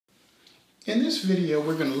In this video,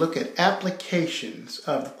 we're going to look at applications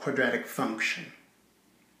of the quadratic function.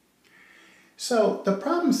 So the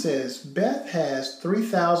problem says Beth has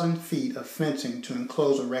 3,000 feet of fencing to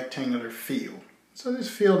enclose a rectangular field. So this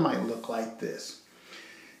field might look like this.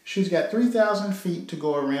 She's got 3,000 feet to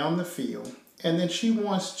go around the field, and then she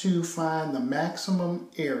wants to find the maximum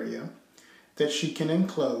area that she can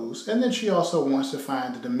enclose, and then she also wants to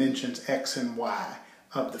find the dimensions x and y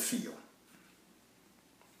of the field.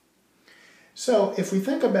 So if we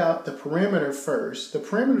think about the perimeter first, the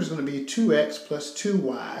perimeter is going to be 2x plus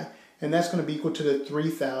 2y, and that's going to be equal to the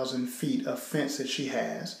 3,000 feet of fence that she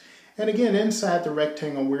has. And again, inside the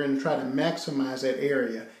rectangle, we're going to try to maximize that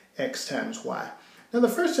area, x times y. Now the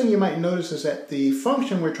first thing you might notice is that the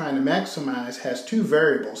function we're trying to maximize has two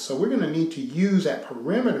variables, so we're going to need to use that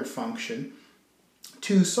perimeter function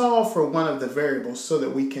to solve for one of the variables so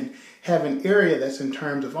that we can have an area that's in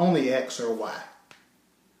terms of only x or y.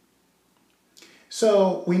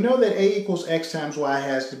 So we know that a equals x times y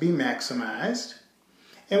has to be maximized.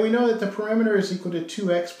 And we know that the perimeter is equal to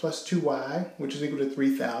 2x plus 2y, which is equal to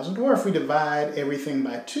 3,000. Or if we divide everything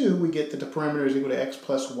by 2, we get that the perimeter is equal to x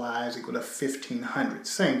plus y is equal to 1,500.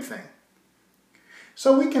 Same thing.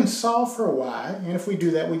 So we can solve for y, and if we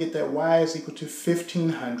do that, we get that y is equal to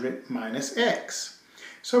 1,500 minus x.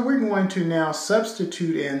 So we're going to now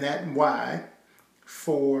substitute in that y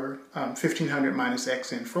for 1,500 minus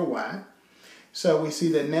x in for y. So we see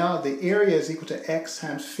that now the area is equal to x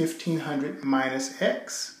times 1,500 minus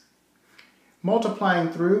x. Multiplying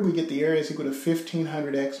through, we get the area is equal to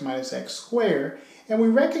 1,500x minus x squared. And we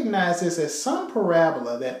recognize this as some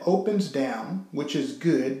parabola that opens down, which is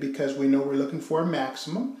good because we know we're looking for a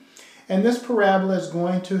maximum. And this parabola is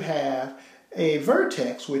going to have a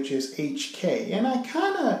vertex, which is hk. And I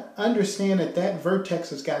kind of understand that that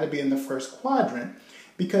vertex has got to be in the first quadrant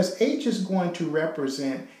because h is going to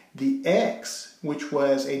represent the x, which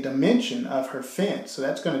was a dimension of her fence, so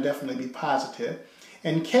that's going to definitely be positive.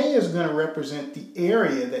 And k is going to represent the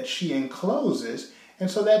area that she encloses,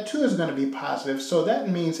 and so that too is going to be positive. So that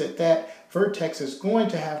means that that vertex is going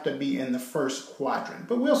to have to be in the first quadrant.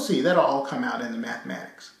 But we'll see, that'll all come out in the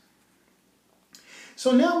mathematics.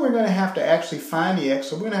 So now we're going to have to actually find the x,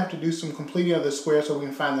 so we're going to have to do some completing of the square so we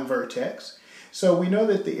can find the vertex. So we know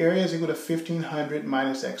that the area is equal to 1,500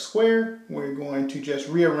 minus x squared. We're going to just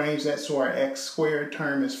rearrange that so our x squared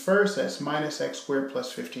term is first. That's minus x squared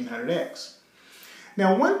plus 1,500x.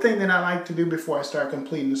 Now one thing that I like to do before I start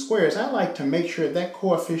completing the squares, I like to make sure that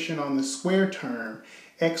coefficient on the square term,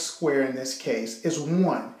 x squared in this case, is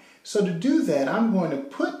 1. So to do that, I'm going to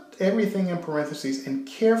put everything in parentheses and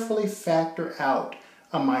carefully factor out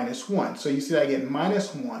a minus 1. So you see that I get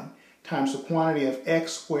minus 1 times the quantity of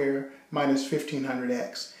x squared minus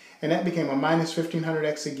 1,500x. And that became a minus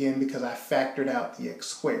 1,500x again because I factored out the x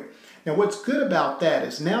squared. Now what's good about that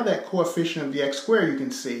is now that coefficient of the x squared you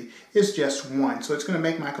can see is just 1. So it's going to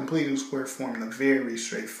make my completing square formula very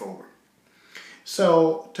straightforward.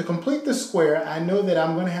 So to complete the square, I know that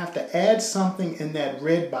I'm going to have to add something in that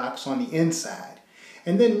red box on the inside.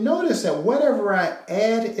 And then notice that whatever I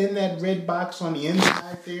add in that red box on the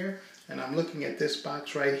inside there, and I'm looking at this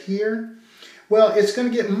box right here, well, it's going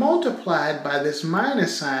to get multiplied by this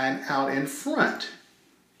minus sign out in front.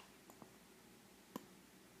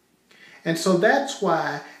 And so that's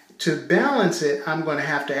why, to balance it, I'm going to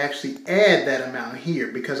have to actually add that amount here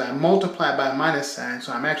because I multiply by a minus sign,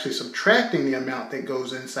 so I'm actually subtracting the amount that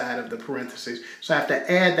goes inside of the parentheses. So I have to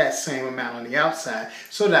add that same amount on the outside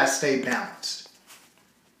so that I stay balanced.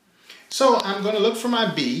 So I'm going to look for my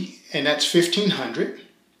b, and that's 1,500.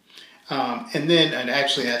 And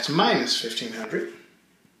actually that's minus 1,500.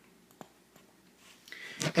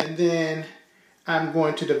 And then I'm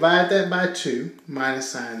going to divide that by 2,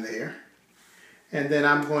 minus sign there. And then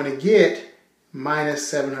I'm going to get minus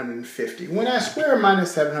 750. When I square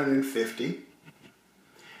minus 750,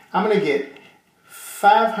 I'm going to get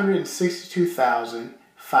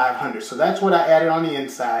 562,500. So that's what I added on the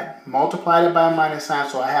inside, multiplied it by a minus sign,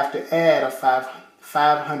 so I have to add a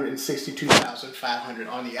 562,500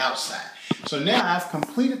 on the outside. So now I've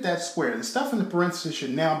completed that square. The stuff in the parentheses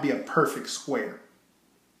should now be a perfect square.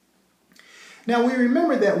 Now we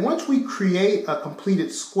remember that once we create a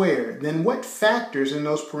completed square, then what factors in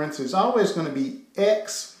those parentheses is always going to be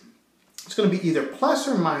x. It's going to be either plus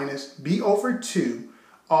or minus b over 2,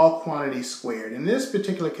 all quantities squared. In this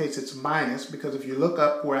particular case, it's minus because if you look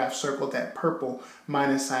up where I've circled that purple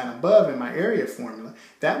minus sign above in my area formula,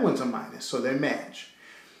 that one's a minus, so they match.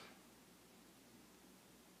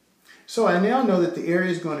 So I now know that the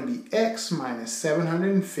area is going to be x minus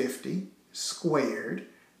 750 squared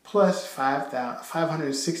plus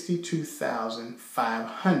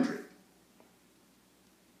 562,500.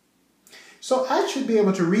 So I should be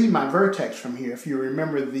able to read my vertex from here if you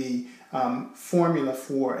remember the formula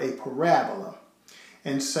for a parabola.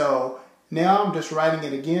 And so now I'm just writing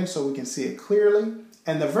it again so we can see it clearly.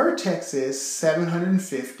 And the vertex is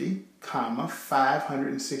 750,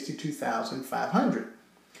 562,500.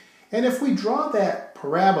 And if we draw that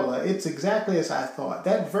parabola, it's exactly as I thought.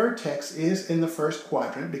 That vertex is in the first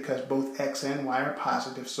quadrant because both x and y are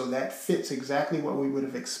positive, so that fits exactly what we would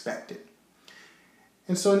have expected.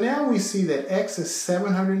 And so now we see that x is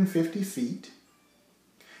 750 feet,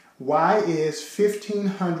 y is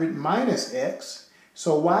 1500 minus x,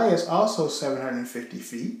 so y is also 750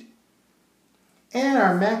 feet. And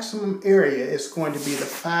our maximum area is going to be the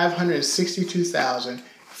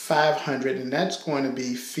 562,500, and that's going to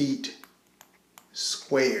be feet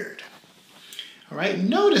squared. All right,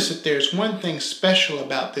 notice that there's one thing special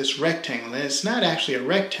about this rectangle, and it's not actually a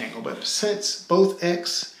rectangle, but since both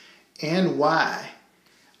x and y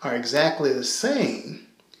are exactly the same,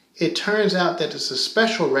 it turns out that it's a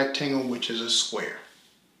special rectangle, which is a square.